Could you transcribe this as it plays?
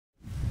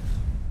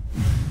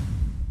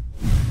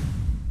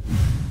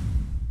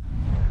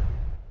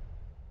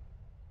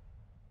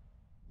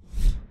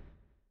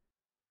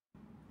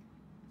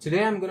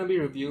Today I'm going to be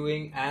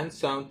reviewing and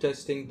sound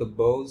testing the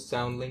Bose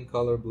Soundlink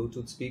Color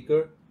Bluetooth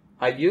speaker.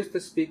 I've used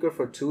this speaker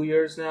for 2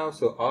 years now,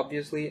 so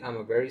obviously I'm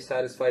a very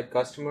satisfied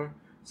customer,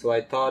 so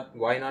I thought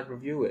why not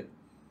review it.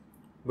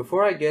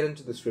 Before I get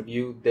into this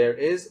review, there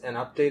is an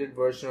updated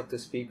version of the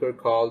speaker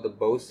called the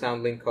Bose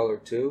Soundlink Color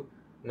 2.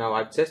 Now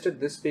I've tested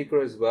this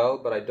speaker as well,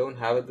 but I don't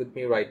have it with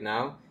me right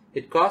now.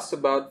 It costs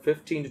about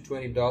 $15 to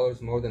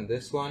 $20 more than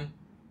this one,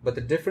 but the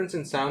difference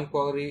in sound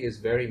quality is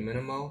very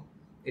minimal.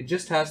 It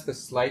just has the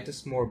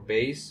slightest more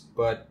bass,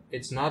 but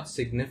it's not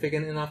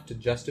significant enough to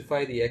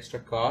justify the extra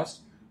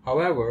cost.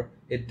 However,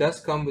 it does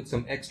come with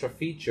some extra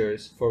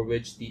features for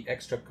which the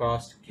extra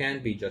cost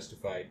can be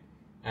justified,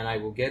 and I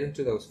will get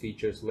into those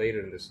features later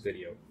in this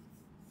video.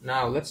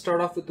 Now let's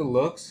start off with the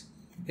looks.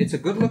 It's a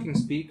good looking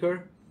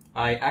speaker.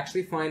 I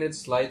actually find it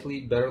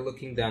slightly better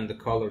looking than the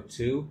Color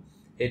 2.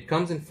 It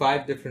comes in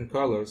 5 different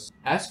colors.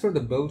 As for the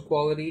build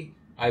quality,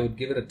 I would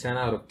give it a 10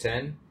 out of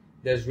 10.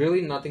 There's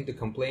really nothing to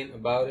complain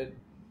about it.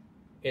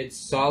 It's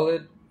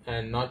solid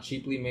and not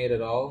cheaply made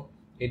at all.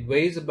 It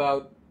weighs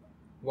about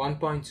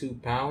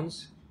 1.2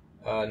 pounds,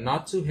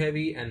 not too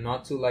heavy and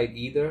not too light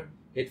either.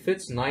 It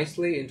fits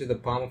nicely into the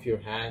palm of your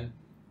hand,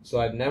 so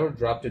I've never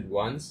dropped it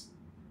once.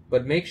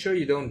 But make sure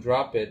you don't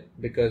drop it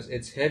because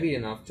it's heavy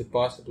enough to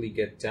possibly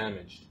get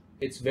damaged.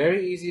 It's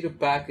very easy to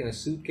pack in a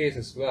suitcase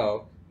as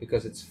well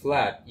because it's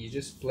flat. You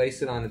just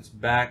place it on its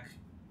back,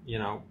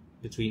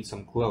 between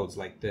some clothes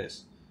like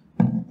this.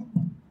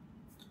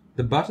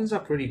 The buttons are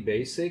pretty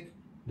basic.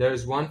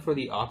 There's one for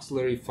the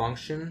auxiliary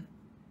function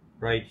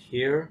right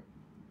here,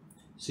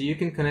 so you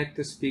can connect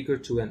the speaker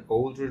to an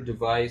older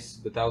device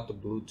without the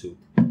Bluetooth.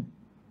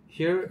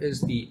 Here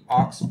is the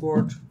aux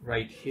port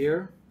right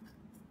here,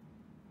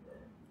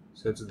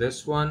 so it's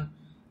this one,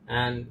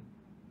 and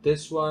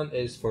this one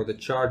is for the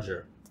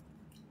charger.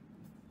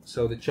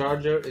 So the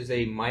charger is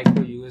a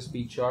micro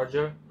USB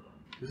charger.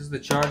 This is the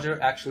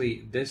charger.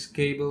 Actually, this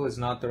cable is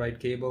not the right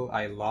cable.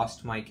 I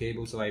lost my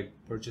cable, so I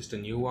purchased a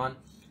new one.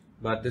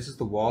 But this is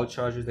the wall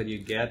charger that you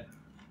get.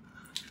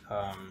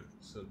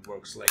 So it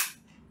works like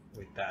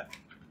that.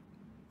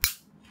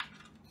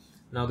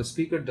 Now the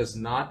speaker does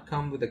not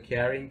come with a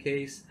carrying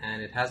case,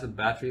 and it has a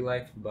battery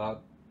life of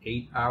about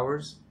 8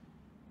 hours.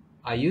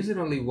 I use it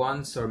only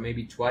once or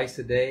maybe twice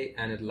a day,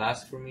 and it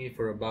lasts for me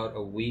for about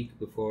a week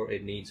before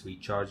it needs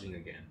recharging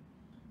again.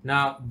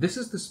 Now this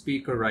is the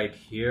speaker right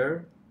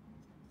here.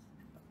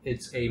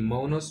 It's a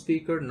mono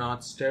speaker,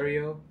 not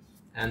stereo,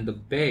 and the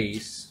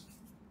bass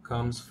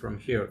comes from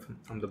here,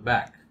 from the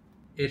back.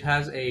 It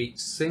has a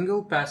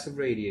single passive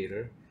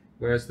radiator,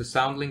 whereas the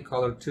Soundlink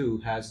Color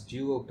 2 has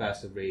dual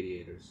passive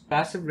radiators.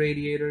 Passive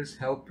radiators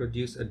help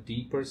produce a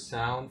deeper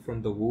sound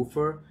from the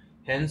woofer,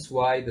 hence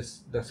why the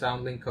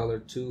Soundlink Color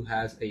 2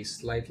 has a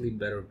slightly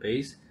better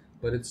bass,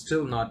 but it's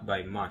still not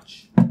by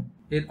much.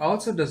 It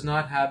also does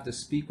not have the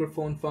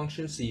speakerphone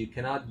function, so you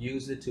cannot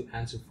use it to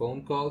answer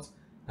phone calls.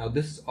 Now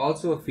this is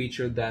also a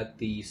feature that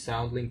the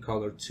Soundlink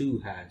Color 2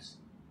 has.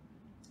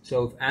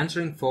 So if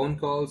answering phone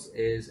calls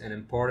is an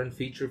important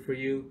feature for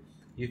you,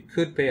 you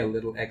could pay a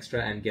little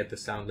extra and get the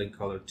Soundlink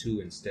Color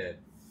 2 instead.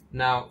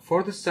 Now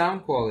for the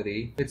sound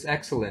quality, it's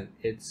excellent.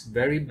 It's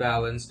very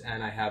balanced,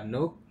 and I have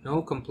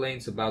no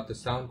complaints about the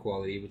sound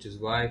quality, which is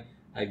why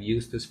I've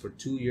used this for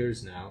 2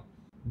 years now.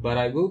 But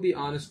I will be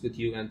honest with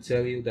you and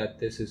tell you that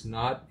this is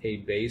not a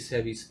bass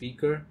heavy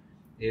speaker.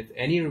 If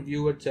any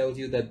reviewer tells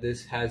you that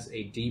this has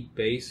a deep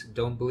bass,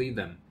 don't believe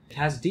them. It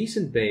has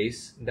decent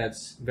bass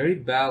that's very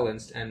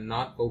balanced and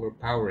not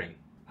overpowering.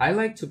 I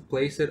like to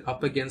place it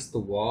up against the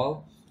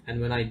wall,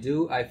 and when I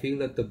do, I feel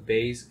that the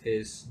bass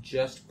is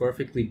just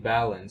perfectly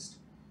balanced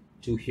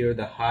to hear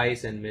the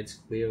highs and mids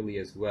clearly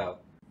as well.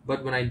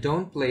 But when I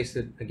don't place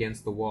it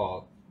against the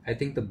wall, I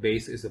think the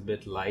bass is a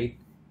bit light,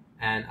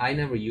 and I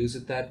never use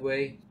it that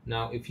way.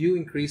 Now if you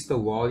increase the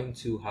volume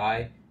too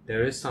high,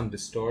 there is some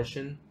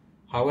distortion.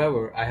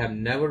 However, I have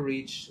never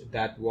reached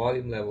that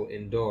volume level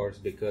indoors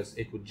because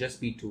it would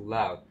just be too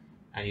loud,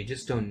 and you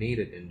just don't need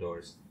it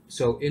indoors.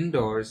 So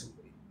indoors,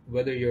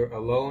 whether you're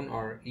alone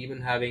or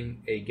even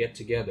having a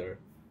get-together,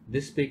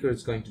 this speaker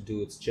is going to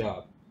do its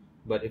job.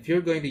 But if you're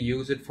going to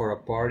use it for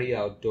a party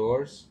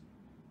outdoors,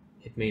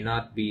 it may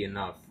not be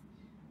enough,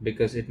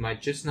 because it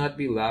might just not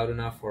be loud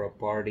enough for a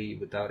party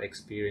without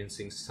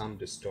experiencing some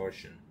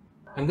distortion.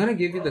 I'm going to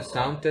give you the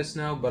sound test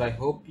now, but I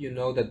hope you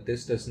know that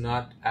this does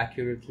not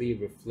accurately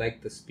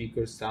reflect the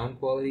speaker's sound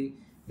quality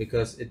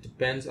because it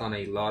depends on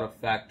a lot of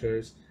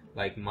factors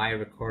like my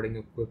recording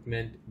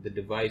equipment, the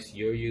device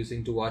you're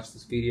using to watch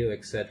this video,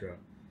 etc.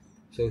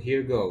 So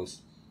here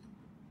goes.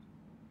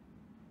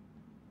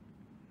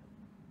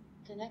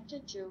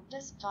 Connected to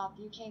desktop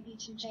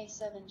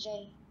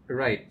UKB2J7J.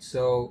 Right,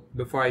 so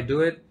before I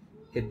do it,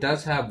 it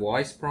does have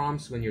voice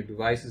prompts when your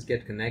devices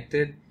get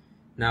connected.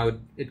 Now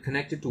it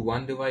connected to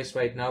one device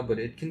right now, but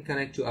it can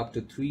connect to up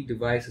to 3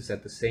 devices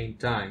at the same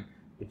time,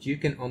 but you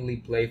can only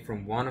play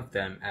from one of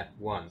them at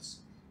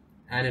once.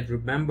 And it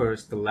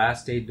remembers the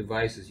last 8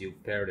 devices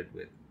you've paired it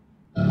with.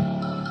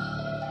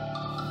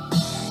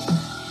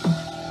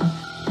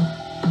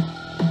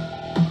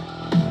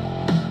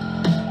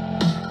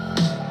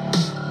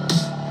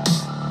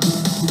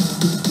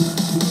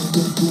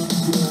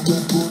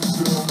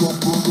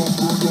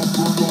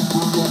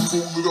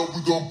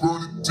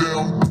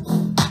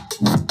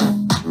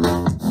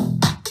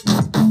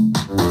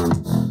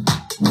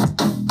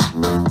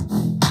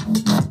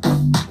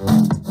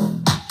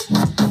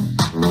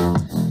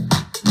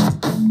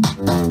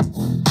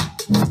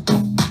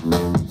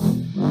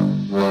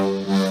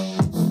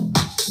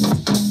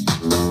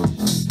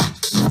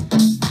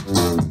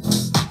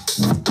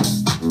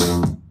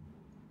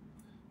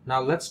 Now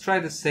let's try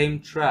the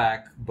same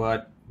track,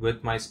 but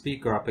with my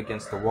speaker up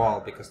against the wall,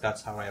 because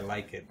that's how I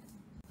like it.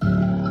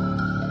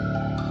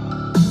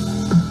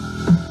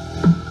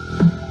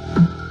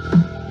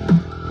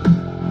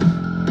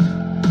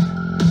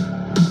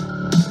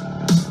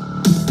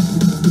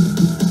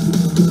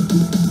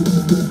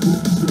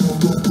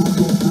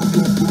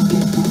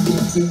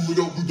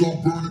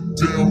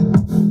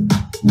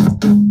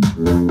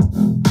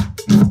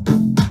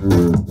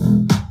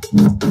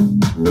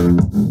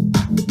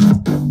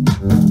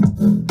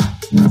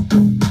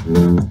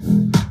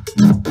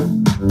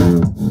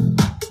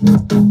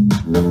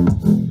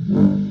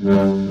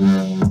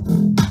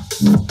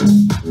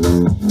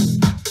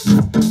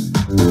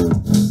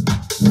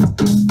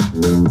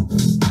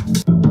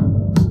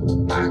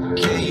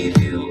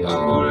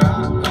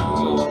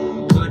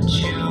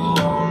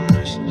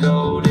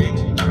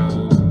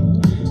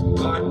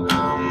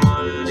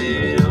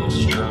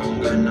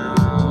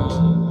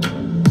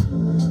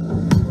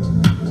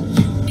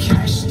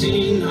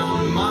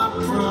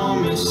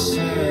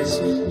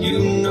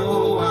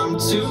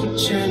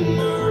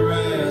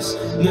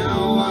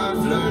 Now I've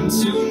learned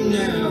to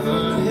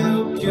never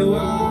help you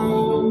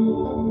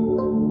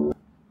out.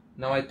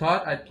 Now I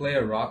thought I'd play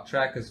a rock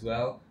track as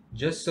well,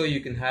 just so you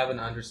can have an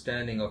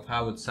understanding of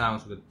how it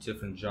sounds with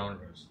different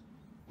genres.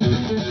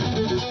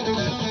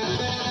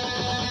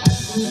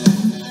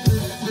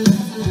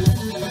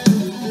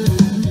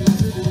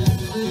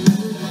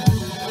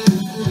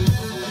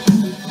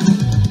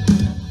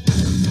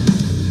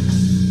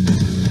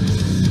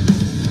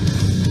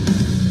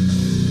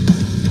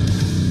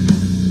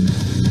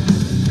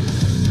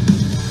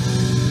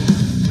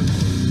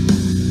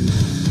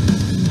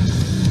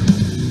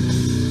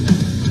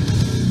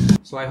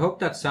 So I hope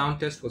that sound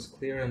test was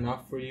clear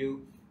enough for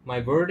you. My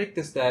verdict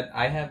is that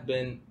I have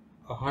been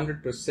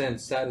 100%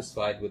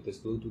 satisfied with this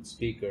Bluetooth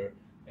speaker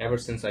ever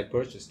since I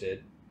purchased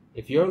it.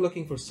 If you're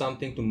looking for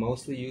something to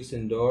mostly use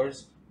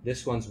indoors,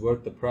 this one's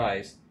worth the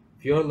price.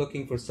 If you're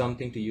looking for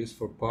something to use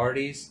for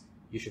parties,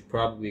 you should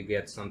probably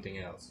get something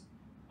else.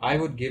 I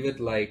would give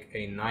it like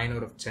a 9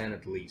 out of 10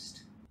 at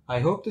least. I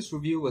hope this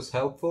review was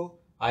helpful.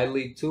 I'll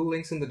leave 2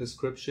 links in the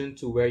description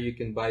to where you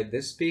can buy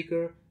this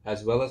speaker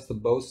as well as the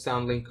Bose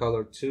Soundlink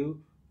Color 2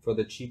 for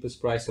the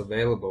cheapest price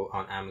available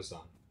on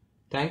Amazon.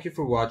 Thank you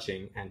for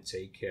watching and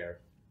take care.